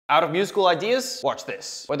Out of musical ideas? Watch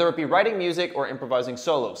this. Whether it be writing music or improvising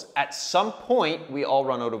solos, at some point we all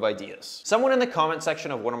run out of ideas. Someone in the comment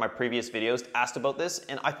section of one of my previous videos asked about this,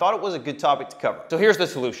 and I thought it was a good topic to cover. So here's the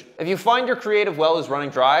solution. If you find your creative well is running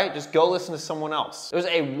dry, just go listen to someone else. There's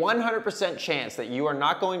a 100% chance that you are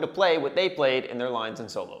not going to play what they played in their lines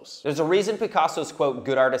and solos. There's a reason Picasso's quote,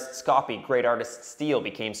 "Good artists copy, great artists steal,"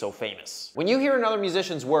 became so famous. When you hear another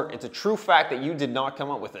musician's work, it's a true fact that you did not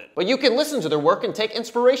come up with it. But you can listen to their work and take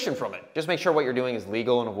inspiration from it. Just make sure what you're doing is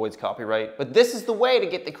legal and avoids copyright. But this is the way to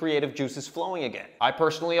get the creative juices flowing again. I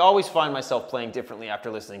personally always find myself playing differently after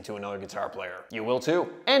listening to another guitar player. You will too.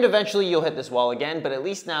 And eventually you'll hit this wall again, but at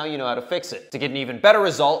least now you know how to fix it. To get an even better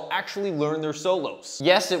result, actually learn their solos.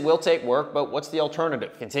 Yes, it will take work, but what's the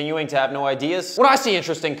alternative? Continuing to have no ideas? When I see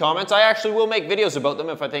interesting comments, I actually will make videos about them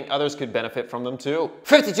if I think others could benefit from them too.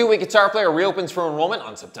 52 Week Guitar Player reopens for enrollment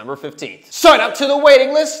on September 15th. Sign up to the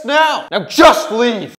waiting list now! Now just leave!